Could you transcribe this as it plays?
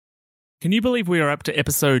Can you believe we are up to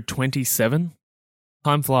episode 27?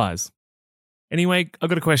 Time flies. Anyway, I've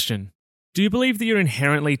got a question. Do you believe that you're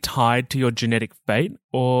inherently tied to your genetic fate,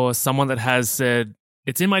 or someone that has said,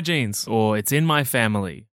 it's in my genes, or it's in my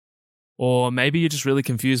family? Or maybe you're just really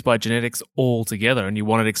confused by genetics altogether and you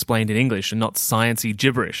want it explained in English and not sciencey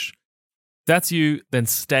gibberish. If that's you, then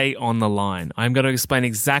stay on the line. I'm going to explain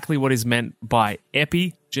exactly what is meant by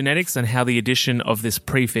epigenetics and how the addition of this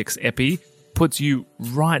prefix epi puts you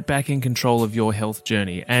right back in control of your health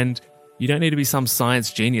journey. And you don't need to be some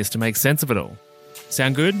science genius to make sense of it all.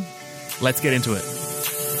 Sound good? Let's get into it.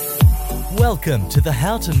 Welcome to the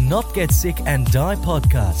How to Not Get Sick and Die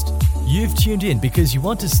podcast. You've tuned in because you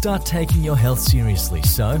want to start taking your health seriously,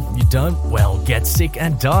 so you don't, get sick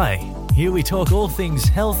and die. Here we talk all things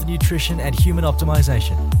health, nutrition, and human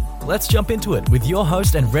optimization. Let's jump into it with your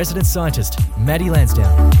host and resident scientist, Maddie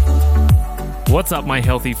Lansdowne. What's up, my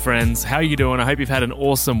healthy friends? How are you doing? I hope you've had an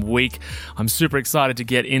awesome week. I'm super excited to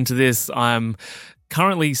get into this. I'm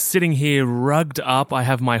currently sitting here rugged up. I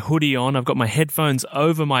have my hoodie on. I've got my headphones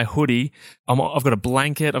over my hoodie. I've got a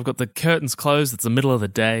blanket. I've got the curtains closed. It's the middle of the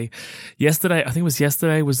day. Yesterday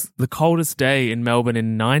was the coldest day in Melbourne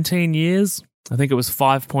in 19 years. I think it was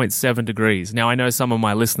 5.7 degrees. Now, I know some of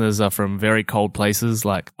my listeners are from very cold places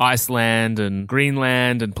like Iceland and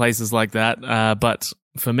Greenland and places like that. But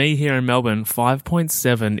for me here in Melbourne,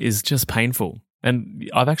 5.7 is just painful. And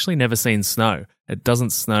I've actually never seen snow. It doesn't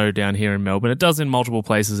snow down here in Melbourne. It does in multiple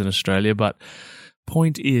places in Australia, but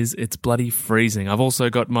point is, it's bloody freezing. I've also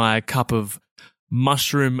got my cup of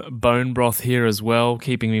mushroom bone broth here as well,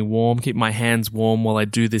 keeping me warm, keep my hands warm while I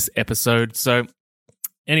do this episode. So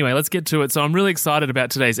anyway, let's get to it. So I'm really excited about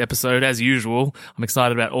today's episode, as usual. I'm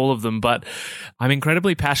excited about all of them, but I'm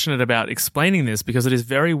incredibly passionate about explaining this because it is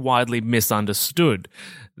very widely misunderstood.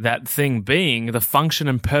 That thing being the function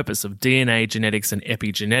and purpose of DNA, genetics, and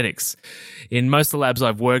epigenetics. In most of the labs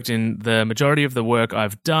I've worked in, the majority of the work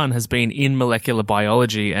I've done has been in molecular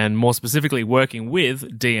biology and more specifically working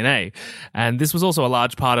with DNA. And this was also a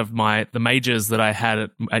large part of the majors that I had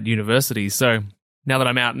at university. So now that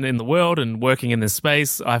I'm out in the world and working in this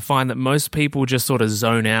space, I find that most people just sort of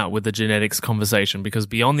zone out with the genetics conversation because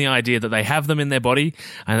beyond the idea that they have them in their body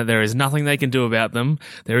and that there is nothing they can do about them,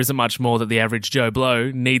 there isn't much more that the average Joe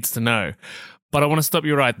Blow needs to know. But I want to stop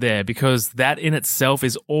you right there because that in itself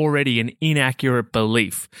is already an inaccurate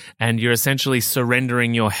belief and you're essentially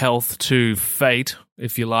surrendering your health to fate,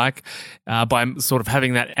 if you like, by sort of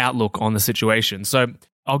having that outlook on the situation. So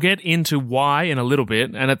I'll get into why in a little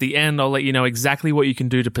bit, and at the end, I'll let you know exactly what you can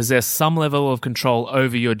do to possess some level of control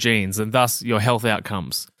over your genes and thus your health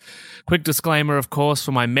outcomes. Quick disclaimer, of course,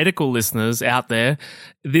 for my medical listeners out there,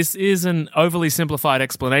 this is an overly simplified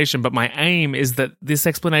explanation, but my aim is that this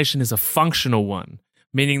explanation is a functional one,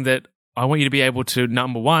 meaning that I want you to be able to,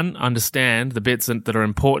 number one, understand the bits that are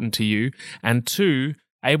important to you, and two,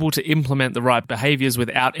 able to implement the right behaviors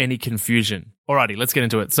without any confusion. Alrighty, let's get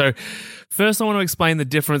into it. So first I want to explain the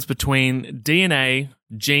difference between DNA,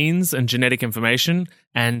 genes and genetic information,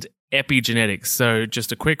 and epigenetics. So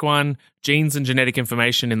just a quick one, genes and genetic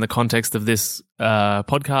information in the context of this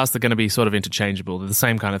podcast are going to be sort of interchangeable. They're the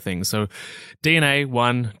same kind of thing. So DNA,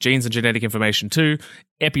 1, genes and genetic information, 2,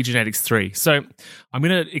 epigenetics, 3. So I'm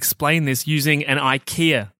going to explain this using an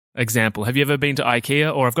IKEA example. Have you ever been to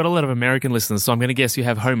IKEA? Or I've got a lot of American listeners, so I'm going to guess you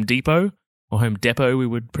have Home Depot, or Home Depot, we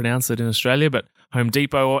would pronounce it in Australia, but Home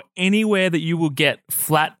Depot or anywhere that you will get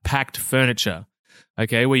flat-packed furniture,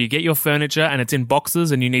 okay, where you get your furniture and it's in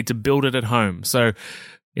boxes and you need to build it at home. So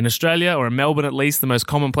in Australia, or in Melbourne at least, the most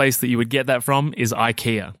common place that you would get that from is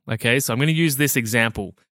IKEA, okay? So I'm going to use this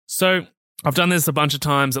example. So I've done this a bunch of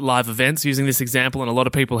times at live events using this example, and a lot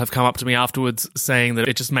of people have come up to me afterwards saying that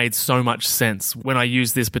it just made so much sense when I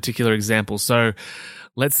used this particular example. So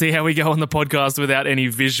let's see how we go on the podcast without any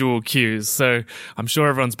visual cues. So I'm sure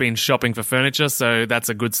everyone's been shopping for furniture, so that's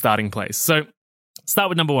a good starting place. So start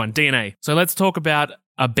with number 1, DNA. So let's talk about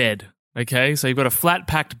a bed. Okay, so you've got a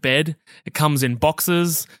flat-packed bed. It comes in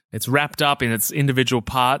boxes. It's wrapped up in its individual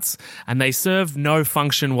parts, and they serve no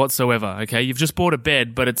function whatsoever. Okay, you've just bought a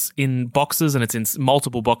bed, but it's in boxes and it's in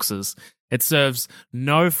multiple boxes. It serves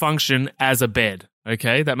no function as a bed.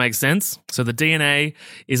 Okay, that makes sense? So the DNA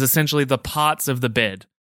is essentially the parts of the bed.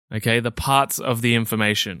 Okay, the parts of the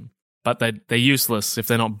information, but they're useless if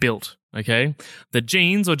they're not built. okay? The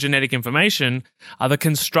genes or genetic information are the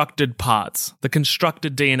constructed parts, the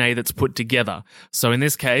constructed DNA that's put together. So in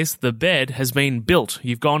this case, the bed has been built.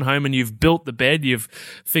 You've gone home and you've built the bed. You've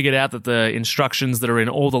figured out that the instructions that are in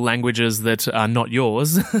all the languages that are not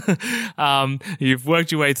yours, you've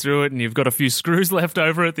worked your way through it and you've got a few screws left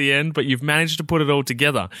over at the end, but you've managed to put it all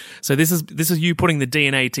together. So this is you putting the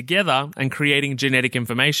DNA together and creating genetic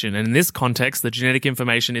information. And in this context, the genetic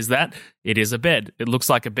information is that it is a bed. It looks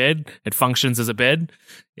like a bed. It functions as a bed.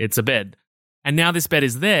 It's a bed. And now this bed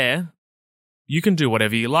is there. You can do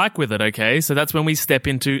whatever you like with it, okay? So that's when we step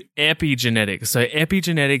into epigenetics. So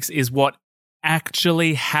epigenetics is what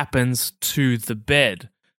actually happens to the bed,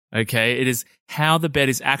 okay? It is how the bed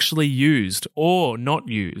is actually used or not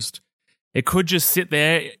used. It could just sit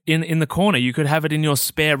there in the corner. You could have it in your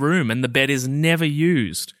spare room and the bed is never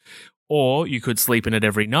used. Or you could sleep in it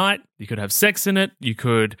every night. You could have sex in it. You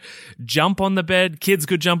could jump on the bed. Kids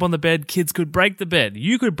could jump on the bed. Kids could break the bed.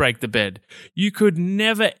 You could break the bed. You could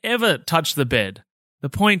never, ever touch the bed. The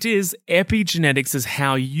point is, epigenetics is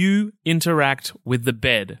how you interact with the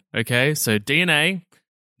bed, okay? So DNA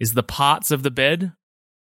is the parts of the bed.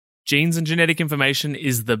 Genes and genetic information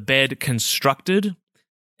is the bed constructed.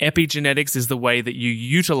 Epigenetics is the way that you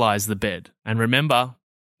utilize the bed. And remember,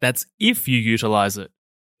 that's if you utilize it.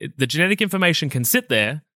 The genetic information can sit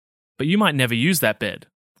there, but you might never use that bed.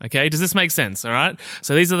 Okay, does this make sense? All right.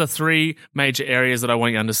 So these are the three major areas that I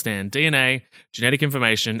want you to understand: DNA, genetic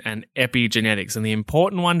information, and epigenetics. And the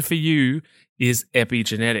important one for you is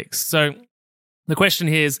epigenetics. So the question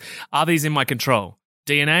here is, are these in my control?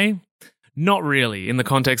 DNA? Not really, in the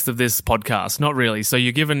context of this podcast, not really. So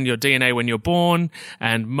you're given your DNA when you're born,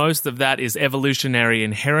 and most of that is evolutionary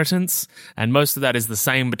inheritance, and most of that is the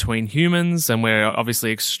same between humans, and we're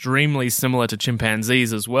obviously extremely similar to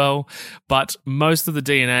chimpanzees as well, but most of the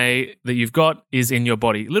DNA that you've got is in your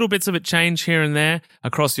body. Little bits of it change here and there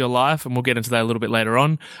across your life, and we'll get into that a little bit later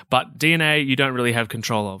on, but DNA you don't really have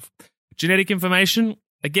control of. Genetic information?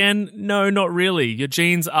 Again, no, not really. Your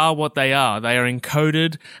genes are what they are. They are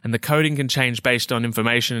encoded, and the coding can change based on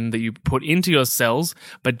information that you put into your cells,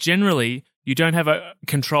 but generally, you don't have a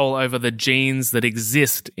control over the genes that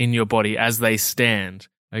exist in your body as they stand,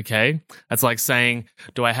 okay? That's like saying,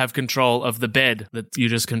 do I have control of the bed that you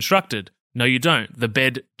just constructed? No, you don't. The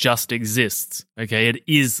bed just exists, okay? It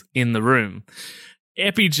is in the room.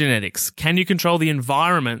 Epigenetics. Can you control the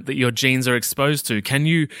environment that your genes are exposed to? Can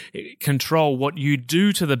you control what you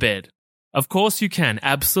do to the bed? Of course you can,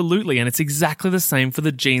 absolutely, and it's exactly the same for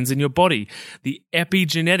the genes in your body. The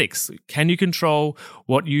epigenetics. Can you control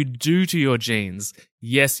what you do to your genes?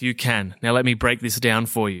 Yes, you can. Now let me break this down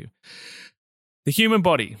for you. The human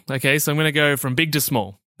body, okay, so I'm going to go from big to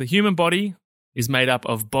small. The human body is made up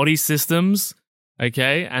of body systems,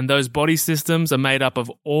 okay, and those body systems are made up of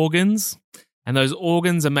organs. And those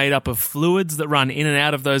organs are made up of fluids that run in and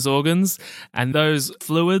out of those organs. And those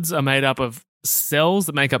fluids are made up of cells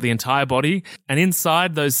that make up the entire body. And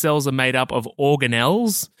inside those cells are made up of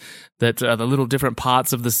organelles, that are the little different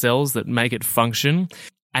parts of the cells that make it function.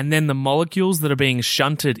 And then the molecules that are being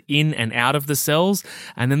shunted in and out of the cells.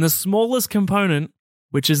 And then the smallest component,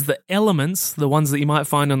 which is the elements, the ones that you might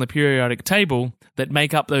find on the periodic table, that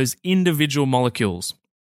make up those individual molecules.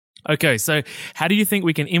 Okay, so how do you think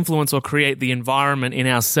we can influence or create the environment in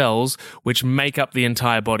our cells which make up the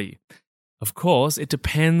entire body? Of course, it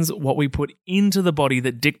depends what we put into the body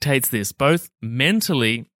that dictates this, both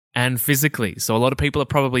mentally and physically. So a lot of people are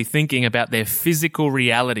probably thinking about their physical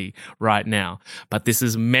reality right now, but this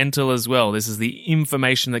is mental as well. This is the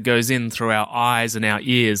information that goes in through our eyes and our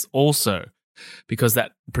ears also, because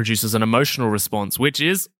that produces an emotional response, which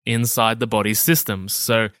is inside the body's systems.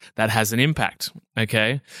 So that has an impact,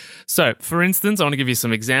 okay? So, for instance, I want to give you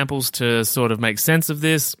some examples to sort of make sense of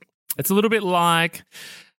this. It's a little bit like,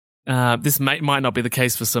 this might not be the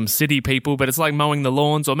case for some city people, but it's like mowing the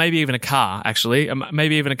lawns, or maybe even a car, actually,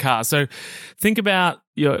 maybe even a car. So think about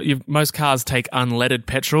most cars take unleaded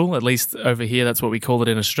petrol, at least over here, that's what we call it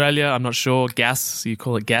in Australia. I'm not sure, gas, you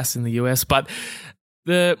call it gas in the US, but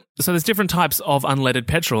so there's different types of unleaded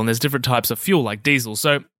petrol and there's different types of fuel like diesel.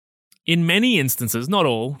 So in many instances, not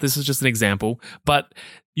all, this is just an example, but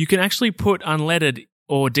you can actually put unleaded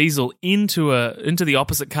or diesel into the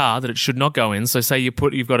opposite car that it should not go in. So say you've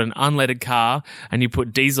got an unleaded car and you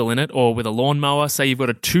put diesel in it, or with a lawnmower, say you've got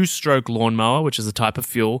a 2-stroke lawnmower, which is a type of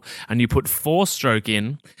fuel, and you put 4-stroke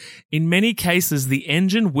in many cases the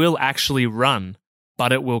engine will actually run,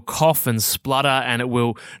 but it will cough and splutter and it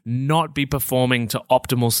will not be performing to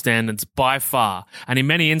optimal standards by far. And in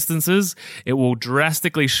many instances, it will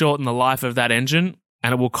drastically shorten the life of that engine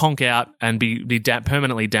and it will conk out and be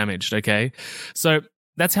permanently damaged, okay? So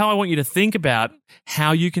that's how I want you to think about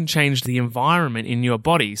how you can change the environment in your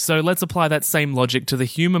body. So let's apply that same logic to the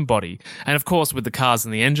human body. And of course, with the cars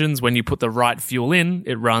and the engines, when you put the right fuel in,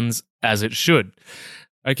 it runs as it should.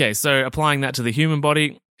 Okay, so applying that to the human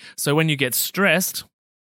body. So when you get stressed,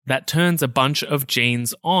 that turns a bunch of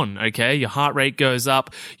genes on, okay? Your heart rate goes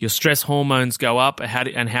up, your stress hormones go up, how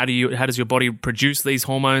does your body produce these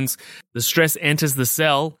hormones? The stress enters the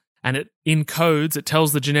cell, and it encodes, it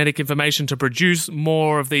tells the genetic information to produce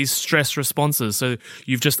more of these stress responses. So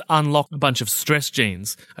you've just unlocked a bunch of stress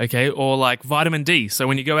genes, okay? Or like vitamin D. So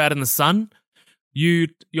when you go out in the sun,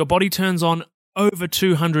 your body turns on over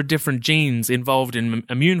 200 different genes involved in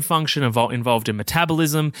immune function, involved in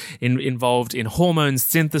metabolism, involved in hormone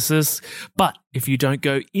synthesis. But if you don't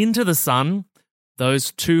go into the sun,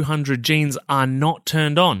 those 200 genes are not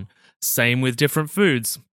turned on. Same with different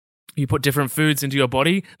foods. You put different foods into your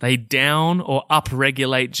body, they down or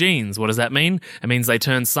up-regulate genes. What does that mean? It means they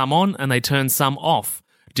turn some on and they turn some off.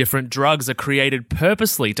 Different drugs are created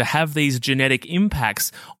purposely to have these genetic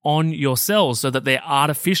impacts on your cells so that they're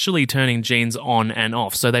artificially turning genes on and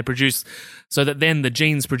off. So that then the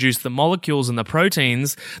genes produce the molecules and the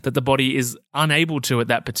proteins that the body is unable to at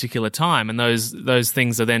that particular time. And those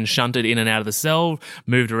things are then shunted in and out of the cell,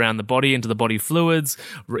 moved around the body into the body fluids,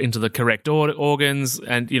 into the correct organs,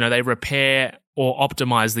 and they repair or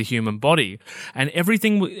optimize the human body. And every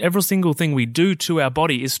single thing we do to our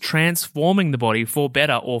body is transforming the body for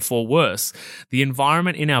better or for worse. The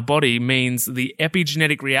environment in our body means the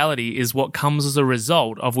epigenetic reality is what comes as a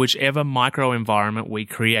result of whichever microenvironment we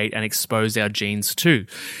create and expose our genes to.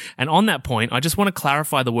 And on that point, I just want to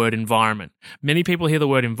clarify the word environment. Many people hear the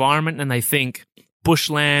word environment and they think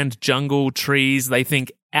bushland, jungle, trees. They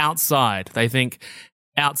think outside. They think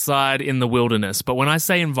outside in the wilderness. But when I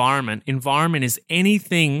say environment is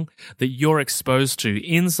anything that you're exposed to.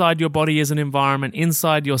 Inside your body is an environment.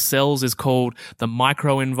 Inside your cells is called the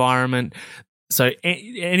microenvironment. So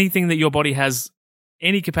anything that your body has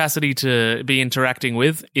any capacity to be interacting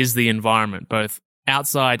with is the environment, both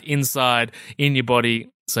outside, inside, in your body.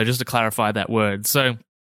 So just to clarify that word. So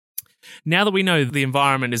now that we know the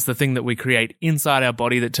environment is the thing that we create inside our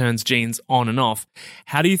body that turns genes on and off,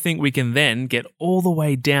 how do you think we can then get all the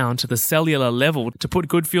way down to the cellular level to put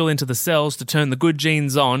good fuel into the cells to turn the good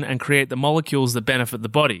genes on and create the molecules that benefit the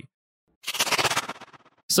body?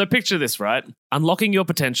 So picture this, right? Unlocking your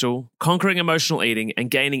potential, conquering emotional eating, and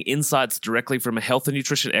gaining insights directly from a health and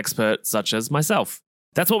nutrition expert such as myself.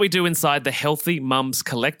 That's what we do inside the Healthy Mums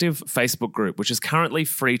Collective Facebook group, which is currently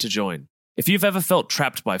free to join. If you've ever felt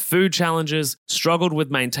trapped by food challenges, struggled with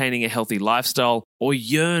maintaining a healthy lifestyle, or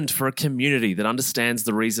yearned for a community that understands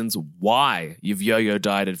the reasons why you've yo-yo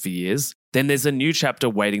dieted for years, then there's a new chapter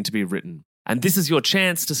waiting to be written. And this is your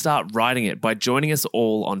chance to start writing it by joining us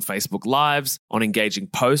all on Facebook Lives, on engaging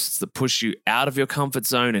posts that push you out of your comfort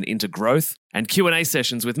zone and into growth, and Q&A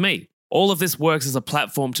sessions with me. All of this works as a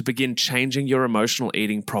platform to begin changing your emotional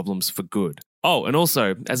eating problems for good. Oh, and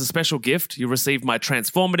also, as a special gift, you'll receive my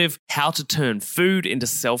transformative How to Turn Food into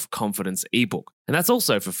Self-Confidence ebook. And that's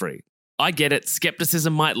also for free. I get it,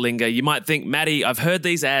 skepticism might linger. You might think, Maddie, I've heard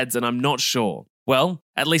these ads and I'm not sure. Well,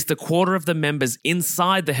 at least a quarter of the members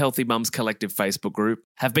inside the Healthy Mums Collective Facebook group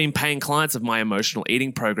have been paying clients of my emotional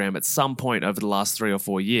eating program at some point over the last 3 or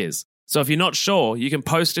 4 years. So if you're not sure, you can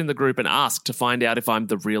post in the group and ask to find out if I'm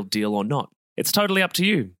the real deal or not. It's totally up to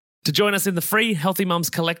you. To join us in the free Healthy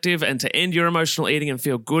Mums Collective and to end your emotional eating and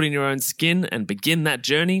feel good in your own skin and begin that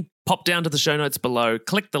journey, pop down to the show notes below,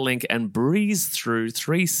 click the link and breeze through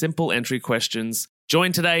 3 simple entry questions.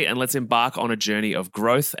 Join today and let's embark on a journey of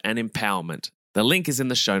growth and empowerment. The link is in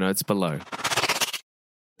the show notes below.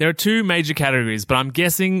 There are 2 major categories, but I'm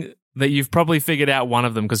guessing that you've probably figured out one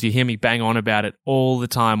of them because you hear me bang on about it all the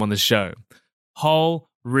time on the show. Whole,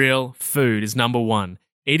 real food is number 1.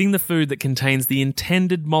 Eating the food that contains the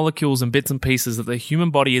intended molecules and bits and pieces that the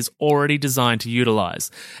human body is already designed to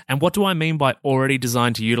utilize. And what do I mean by already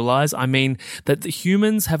designed to utilize? I mean that the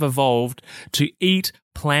humans have evolved to eat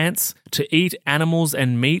plants, to eat animals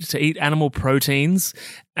and meat, to eat animal proteins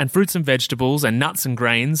and fruits and vegetables and nuts and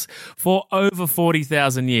grains for over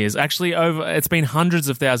 40,000 years. Actually, it's been hundreds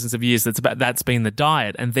of thousands of years that's been the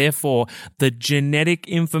diet. And therefore, the genetic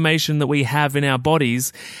information that we have in our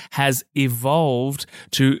bodies has evolved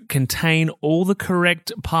to contain all the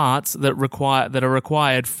correct parts that are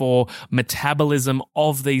required for metabolism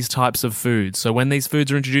of these types of foods. So when these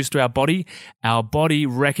foods are introduced to our body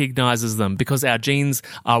recognizes them because our genes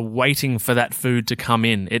are waiting for that food to come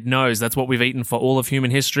in. It knows that's what we've eaten for all of human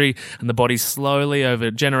history, and the body slowly over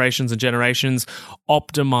generations and generations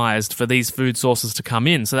optimized for these food sources to come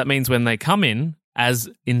in. So that means when they come in as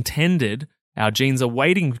intended, our genes are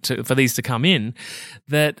waiting for these to come in,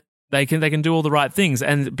 that they can do all the right things.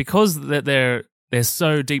 And because they're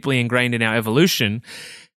so deeply ingrained in our evolution,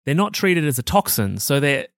 they're not treated as a toxin. So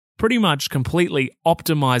they're pretty much completely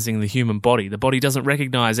optimizing the human body. The body doesn't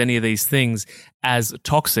recognize any of these things as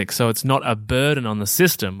toxic, so it's not a burden on the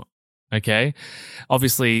system, okay?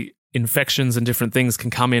 Obviously, infections and different things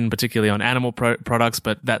can come in, particularly on animal products,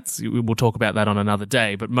 but we'll talk about that on another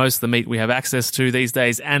day. But most of the meat we have access to these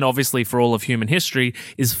days, and obviously for all of human history,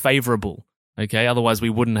 is favorable, okay? Otherwise,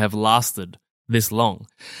 we wouldn't have lasted this long.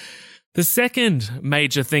 The second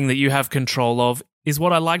major thing that you have control of is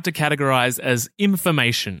what I like to categorize as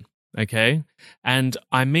information, okay? And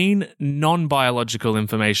I mean non-biological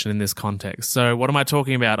information in this context. So what am I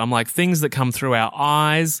talking about? I'm like things that come through our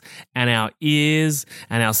eyes and our ears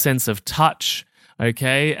and our sense of touch,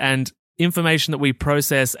 okay? And information that we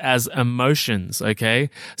process as emotions, okay?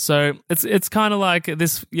 So it's kind of like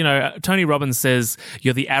this, Tony Robbins says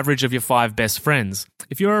you're the average of your 5 best friends.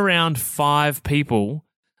 If you're around 5 people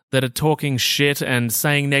that are talking shit and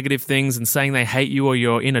saying negative things and saying they hate you, or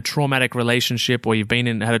you're in a traumatic relationship, or you've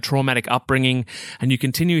had a traumatic upbringing, and you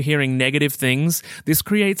continue hearing negative things, this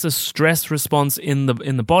creates a stress response in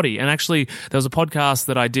the body. And actually, there was a podcast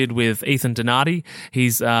that I did with Ethan Donati.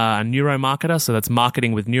 He's a neuromarketer, so that's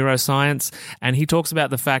marketing with neuroscience, and he talks about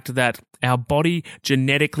the fact that our body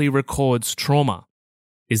genetically records trauma.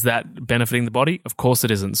 Is that benefiting the body? Of course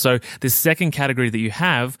it isn't. So this second category that you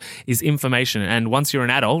have is information. And once you're an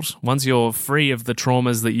adult, once you're free of the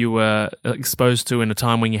traumas that you were exposed to in a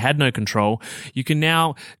time when you had no control, you can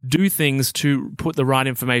now do things to put the right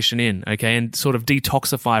information in, okay, and sort of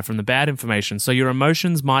detoxify from the bad information. So your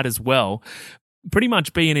emotions might as well pretty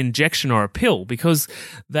much be an injection or a pill, because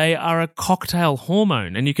they are a cocktail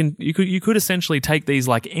hormone, and you could essentially take these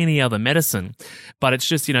like any other medicine, but it's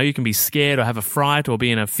just, you can be scared or have a fright or be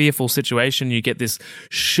in a fearful situation, you get this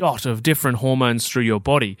shot of different hormones through your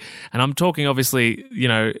body. And I'm talking obviously,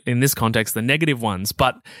 in this context, the negative ones,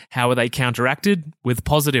 but how are they counteracted? With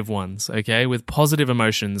positive ones, okay, with positive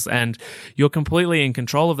emotions, and you're completely in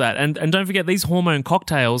control of that. And don't forget, these hormone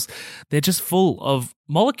cocktails, they're just full of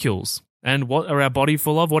molecules. And what are our body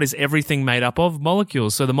full of? What is everything made up of?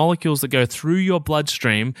 Molecules. So the molecules that go through your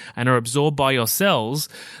bloodstream and are absorbed by your cells,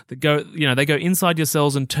 they go inside your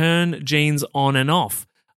cells and turn genes on and off.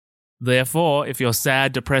 Therefore, if you're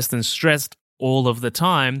sad, depressed, and stressed all of the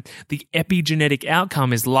time, the epigenetic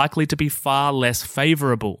outcome is likely to be far less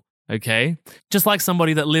favorable. Okay? Just like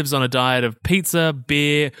somebody that lives on a diet of pizza,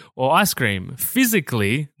 beer, or ice cream.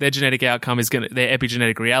 Physically, their genetic outcome their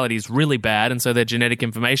epigenetic reality is really bad, and so their genetic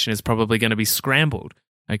information is probably going to be scrambled.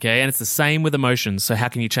 Okay? And it's the same with emotions. So how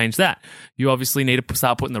can you change that? You obviously need to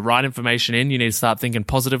start putting the right information in. You need to start thinking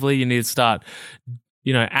positively. You need to start,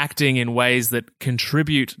 acting in ways that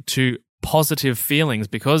contribute to positive feelings,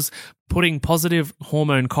 because putting positive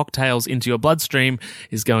hormone cocktails into your bloodstream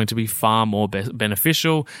is going to be far more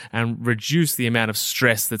beneficial and reduce the amount of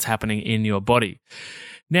stress that's happening in your body.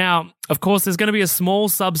 Now, of course, there's going to be a small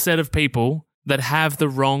subset of people that have the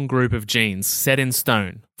wrong group of genes set in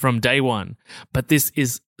stone from day one, but this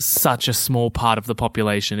is such a small part of the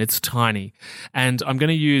population. It's tiny. And I'm going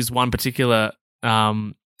to use one particular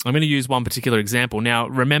example. Now,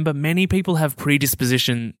 remember, many people have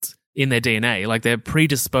predispositions in their DNA, like they're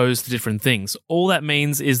predisposed to different things. All that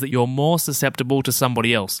means is that you're more susceptible to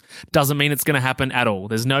somebody else. Doesn't mean it's going to happen at all.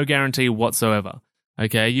 There's no guarantee whatsoever.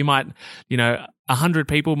 Okay, you might, 100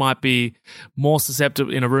 people might be more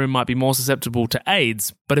susceptible in a room, might be more susceptible to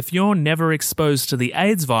AIDS, but if you're never exposed to the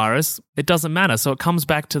AIDS virus, it doesn't matter. So it comes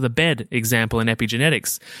back to the bed example in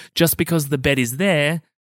epigenetics. Just because the bed is there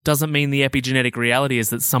doesn't mean the epigenetic reality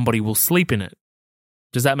is that somebody will sleep in it.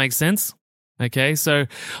 Does that make sense? Okay, so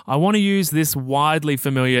I want to use this widely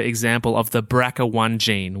familiar example of the BRCA1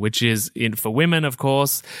 gene, which is for women, of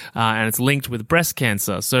course, and it's linked with breast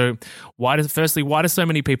cancer. So why do so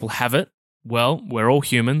many people have it? Well, we're all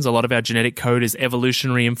humans. A lot of our genetic code is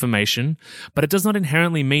evolutionary information, but it does not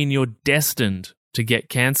inherently mean you're destined to get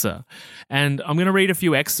cancer. And I'm going to read a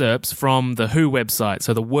few excerpts from the WHO website,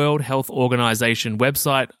 so the World Health Organization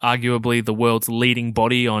website, arguably the world's leading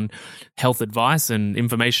body on health advice and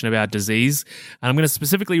information about disease. And I'm going to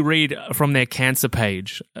specifically read from their cancer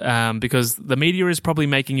page because the media is probably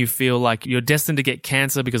making you feel like you're destined to get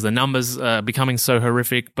cancer because the numbers are becoming so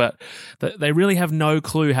horrific, but they really have no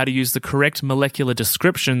clue how to use the correct molecular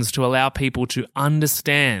descriptions to allow people to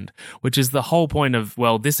understand, which is the whole point of,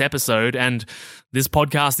 this episode and this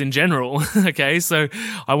podcast in general. Okay, so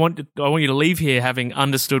I want you to leave here having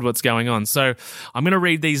understood what's going on. So I'm going to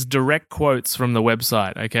read these direct quotes from the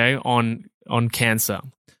website, okay, on cancer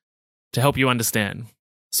to help you understand.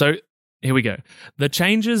 So Here we go. The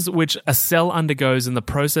changes which a cell undergoes in the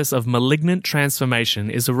process of malignant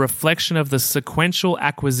transformation is a reflection of the sequential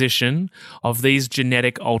acquisition of these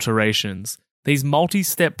genetic alterations. These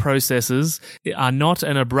multi-step processes are not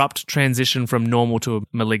an abrupt transition from normal to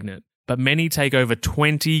malignant, but many take over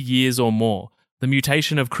 20 years or more. The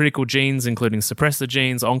mutation of critical genes, including suppressor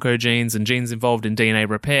genes, oncogenes, and genes involved in DNA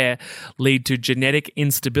repair, lead to genetic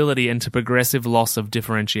instability and to progressive loss of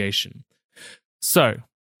differentiation. So,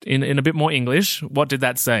 in a bit more English, what did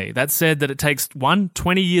that say? That said that it takes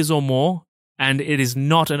 20 years or more, and it is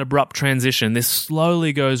not an abrupt transition. This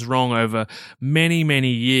slowly goes wrong over many, many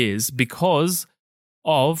years because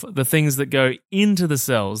of the things that go into the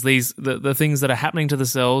cells, the things that are happening to the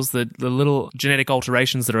cells, the little genetic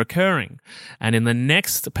alterations that are occurring. And in the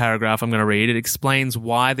next paragraph I'm going to read, it explains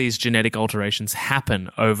why these genetic alterations happen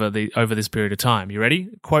over this period of time. You ready?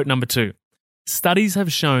 Quote number 2. Studies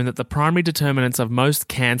have shown that the primary determinants of most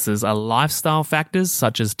cancers are lifestyle factors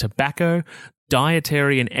such as tobacco,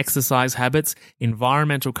 dietary and exercise habits,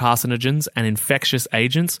 environmental carcinogens, and infectious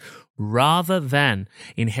agents, rather than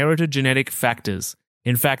inherited genetic factors.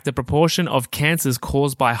 In fact, the proportion of cancers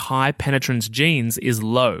caused by high penetrance genes is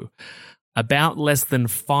low, about less than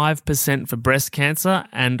 5% for breast cancer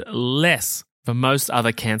and less for most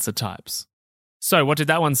other cancer types. So what did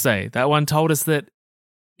that one say? That one told us that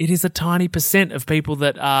it is a tiny percent of people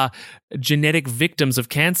that are genetic victims of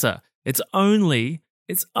cancer. It's only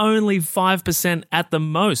 5% at the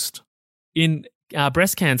most in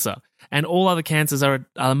breast cancer, and all other cancers are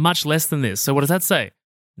much less than this. So what does that say?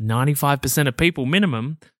 95% of people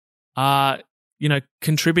minimum are,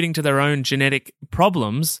 contributing to their own genetic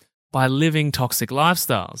problems by living toxic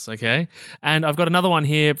lifestyles, okay? And I've got another one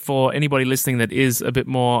here for anybody listening that is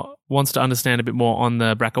wants to understand a bit more on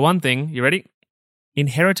the BRCA1 thing. You ready?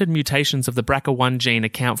 Inherited mutations of the BRCA1 gene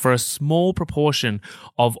account for a small proportion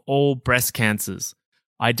of all breast cancers.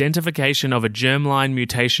 Identification of a germline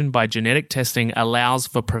mutation by genetic testing allows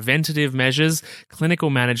for preventative measures, clinical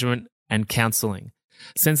management, and counseling.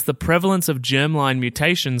 Since the prevalence of germline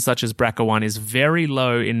mutations such as BRCA1 is very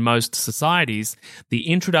low in most societies, the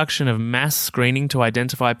introduction of mass screening to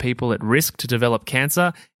identify people at risk to develop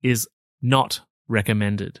cancer is not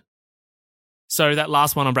recommended. So that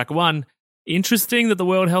last one on BRCA1, interesting that the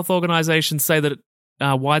World Health Organization say that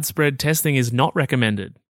widespread testing is not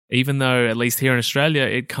recommended, even though, at least here in Australia,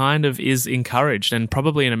 it kind of is encouraged, and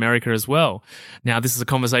probably in America as well. Now, this is a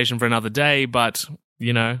conversation for another day, but,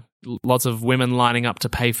 lots of women lining up to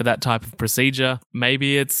pay for that type of procedure.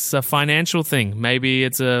 Maybe it's a financial thing. Maybe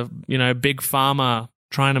it's a, big pharma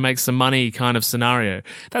trying to make some money kind of scenario.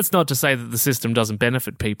 That's not to say that the system doesn't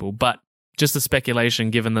benefit people, but just a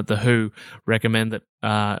speculation given that the WHO recommend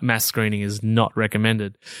that mass screening is not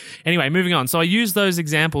recommended. Anyway, moving on. So I use those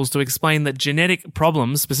examples to explain that genetic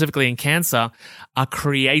problems, specifically in cancer, are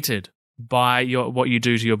created by what you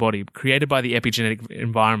do to your body, created by the epigenetic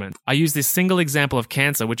environment. I use this single example of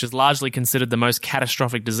cancer, which is largely considered the most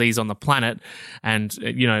catastrophic disease on the planet, and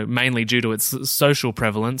mainly due to its social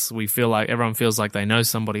prevalence. We feel like everyone feels like they know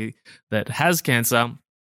somebody that has cancer.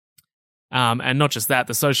 And not just that,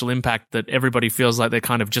 the social impact that everybody feels like they're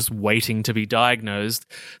kind of just waiting to be diagnosed.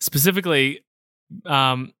 Specifically,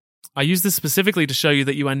 I use this specifically to show you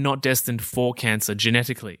that you are not destined for cancer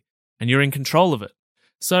genetically, and you're in control of it.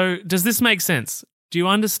 So does this make sense? Do you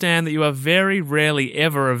understand that you are very rarely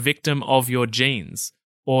ever a victim of your genes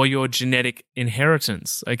or your genetic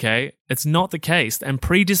inheritance, okay? It's not the case, and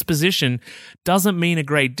predisposition doesn't mean a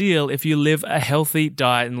great deal if you live a healthy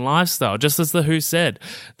diet and lifestyle. Just as the WHO said,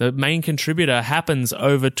 the main contributor happens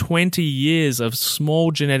over 20 years of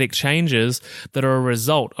small genetic changes that are a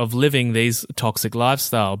result of living these toxic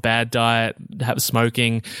lifestyle, bad diet,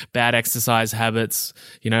 smoking, bad exercise habits,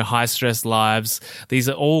 high stress lives. These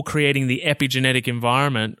are all creating the epigenetic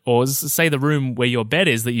environment, or say the room where your bed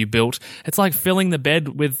is that you built. It's like filling the bed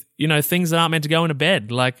with, things that aren't meant to go in a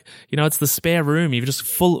bed. Like, it's the spare room. It's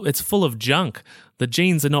full of junk. The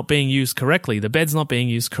genes are not being used correctly. The bed's not being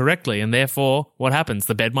used correctly. And therefore, what happens?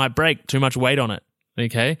 The bed might break, too much weight on it.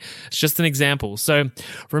 Okay? It's just an example. So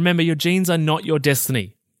remember, your genes are not your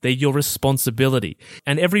destiny. They're your responsibility.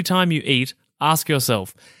 And every time you eat, ask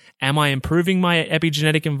yourself, am I improving my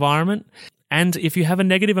epigenetic environment? And if you have a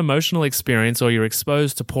negative emotional experience or you're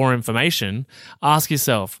exposed to poor information, ask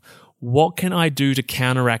yourself, what can I do to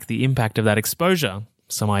counteract the impact of that exposure?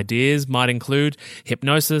 Some ideas might include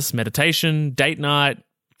hypnosis, meditation, date night,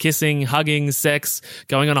 kissing, hugging, sex,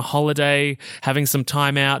 going on a holiday, having some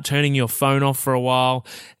time out, turning your phone off for a while,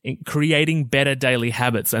 creating better daily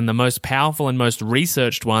habits. And the most powerful and most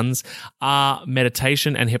researched ones are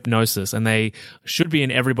meditation and hypnosis, and they should be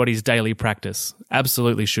in everybody's daily practice.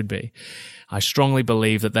 Absolutely should be. I strongly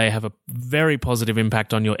believe that they have a very positive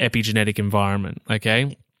impact on your epigenetic environment,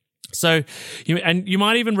 okay? So, you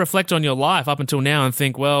might even reflect on your life up until now and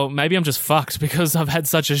think, well, maybe I'm just fucked because I've had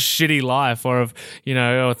such a shitty life, or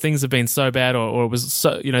or things have been so bad, or it was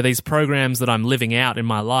so, these programs that I'm living out in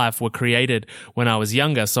my life were created when I was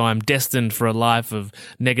younger. So I'm destined for a life of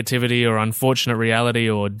negativity or unfortunate reality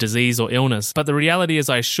or disease or illness. But the reality is,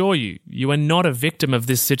 I assure you, you are not a victim of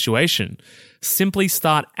this situation. Simply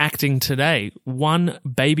start acting today, one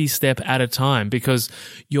baby step at a time, because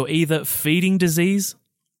you're either feeding disease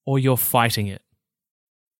or you're fighting it.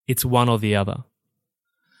 It's one or the other.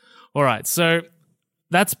 All right, so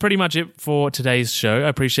that's pretty much it for today's show. I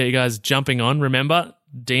appreciate you guys jumping on. Remember,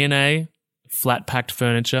 DNA, flat-packed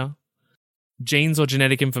furniture, genes or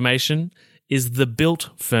genetic information is the built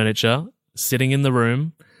furniture sitting in the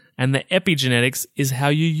room, and the epigenetics is how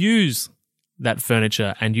you use that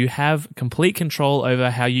furniture, and you have complete control over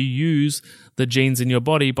how you use the genes in your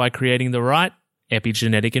body by creating the right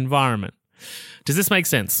epigenetic environment. Does this make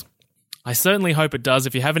sense? I certainly hope it does.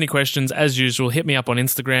 If you have any questions, as usual, hit me up on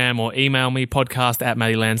Instagram or email me,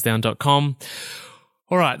 podcast@mattylansdown.com.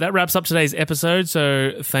 All right, that wraps up today's episode.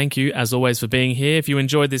 So thank you, as always, for being here. If you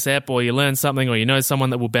enjoyed this ep, or you learned something, or you know someone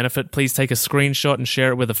that will benefit, please take a screenshot and share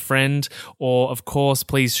it with a friend. Or, of course,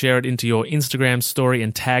 please share it into your Instagram story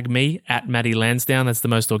and tag me @MattyLansdown. That's the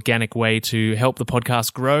most organic way to help the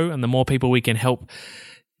podcast grow. And the more people we can help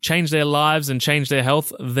change their lives and change their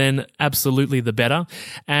health, then absolutely the better.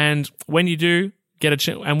 And when you do get a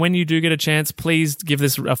chance, please give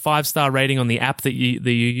this a 5-star rating on the app that you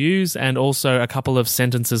use, and also a couple of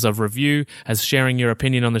sentences of review, as sharing your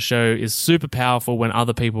opinion on the show is super powerful when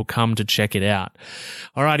other people come to check it out.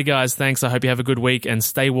 Alrighty, guys, thanks. I hope you have a good week, and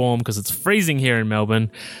stay warm because it's freezing here in Melbourne.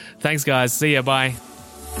 Thanks, guys. See ya. Bye.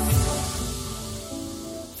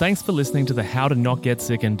 Thanks for listening to the How to Not Get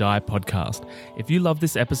Sick and Die podcast. If you love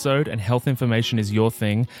this episode and health information is your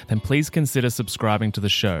thing, then please consider subscribing to the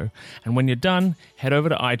show. And when you're done, head over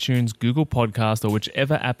to iTunes, Google Podcast, or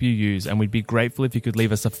whichever app you use, and we'd be grateful if you could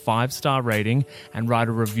leave us a 5-star rating and write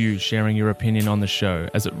a review sharing your opinion on the show,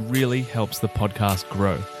 as it really helps the podcast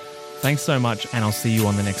grow. Thanks so much, and I'll see you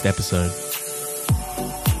on the next episode.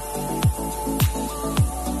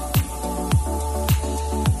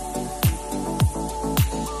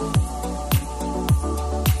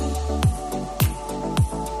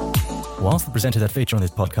 Whilst the presenters that feature on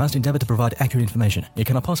this podcast endeavour to provide accurate information, it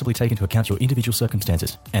cannot possibly take into account your individual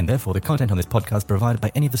circumstances, and therefore the content on this podcast provided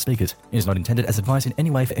by any of the speakers is not intended as advice in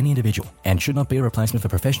any way for any individual, and should not be a replacement for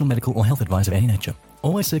professional medical or health advice of any nature.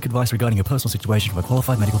 Always seek advice regarding your personal situation from a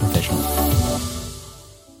qualified medical professional.